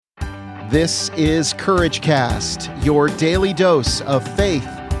This is Courage Cast, your daily dose of faith,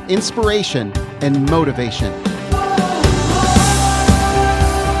 inspiration, and motivation.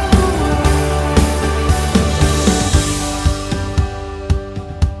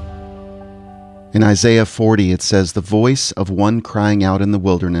 In Isaiah 40, it says, "The voice of one crying out in the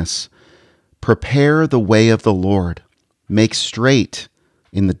wilderness, prepare the way of the Lord, make straight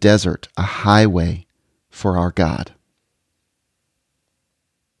in the desert a highway for our God."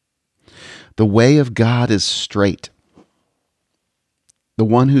 The way of God is straight. The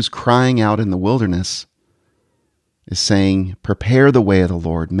one who's crying out in the wilderness is saying, prepare the way of the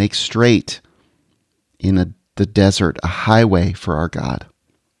Lord, make straight in the desert a highway for our God.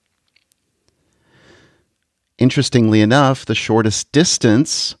 Interestingly enough, the shortest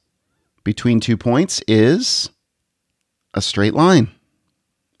distance between 2 points is a straight line.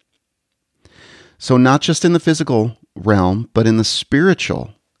 So not just in the physical realm, but in the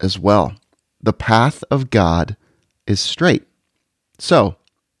spiritual as well. The path of God is straight. So,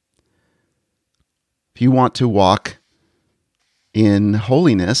 if you want to walk in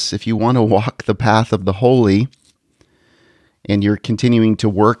holiness, if you want to walk the path of the holy, and you're continuing to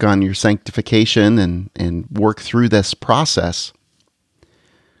work on your sanctification and work through this process,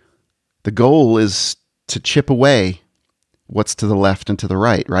 the goal is to chip away what's to the left and to the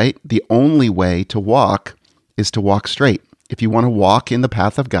right, right? The only way to walk is to walk straight. If you want to walk in the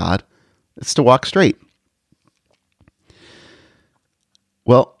path of God, it's to walk straight.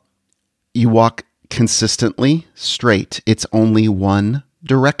 Well, you walk consistently straight. It's only one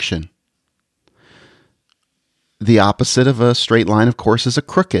direction. The opposite of a straight line, of course, is a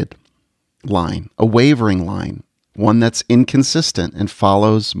crooked line, a wavering line, one that's inconsistent and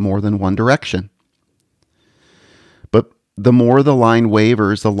follows more than one direction. But the more the line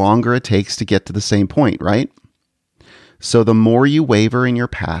wavers, the longer it takes to get to the same point, right? So the more you waver in your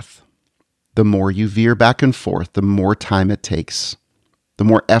path, the more you veer back and forth, the more time it takes, the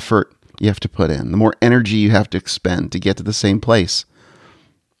more effort you have to put in, the more energy you have to expend to get to the same place,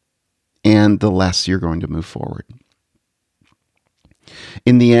 and the less you're going to move forward.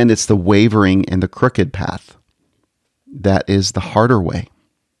 In the end, it's the wavering and the crooked path that is the harder way.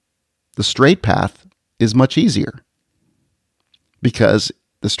 The straight path is much easier because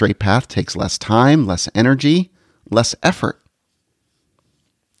the straight path takes less time, less energy, less effort.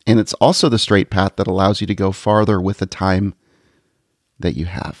 And it's also the straight path that allows you to go farther with the time that you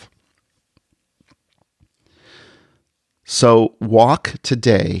have. So walk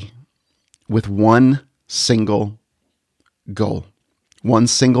today with one single goal, one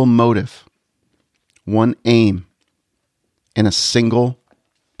single motive, one aim, and a single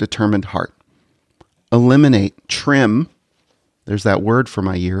determined heart. Eliminate, trim, there's that word for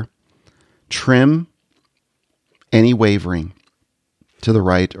my ear, trim any wavering to the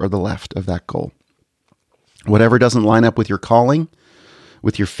right or the left of that goal. Whatever doesn't line up with your calling,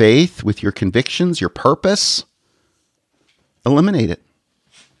 with your faith, with your convictions, your purpose, eliminate it.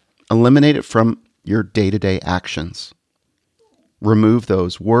 Eliminate it from your day-to-day actions. Remove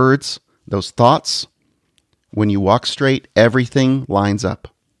those words, those thoughts. When you walk straight, everything lines up.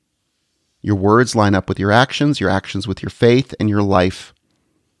 Your words line up with your actions with your faith, and your life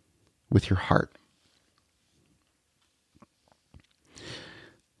with your heart.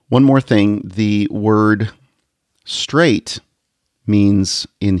 One more thing, the word straight means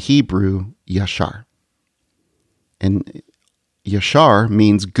in Hebrew, yashar. And yashar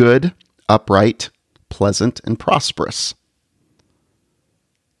means good, upright, pleasant, and prosperous.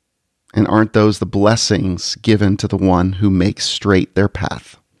 And aren't those the blessings given to the one who makes straight their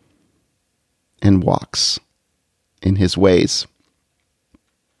path and walks in his ways?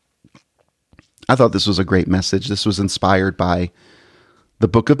 I thought this was a great message. This was inspired by the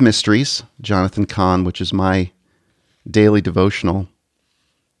Book of Mysteries, Jonathan Cahn, which is my daily devotional.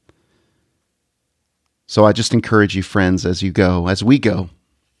 So I just encourage you, friends, as we go,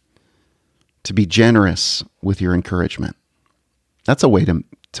 to be generous with your encouragement. That's a way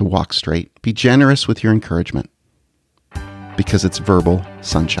to walk straight. Be generous with your encouragement because it's verbal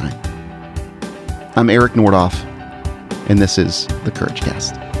sunshine. I'm Eric Nordoff, and this is the Courage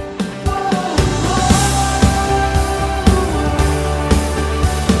Cast.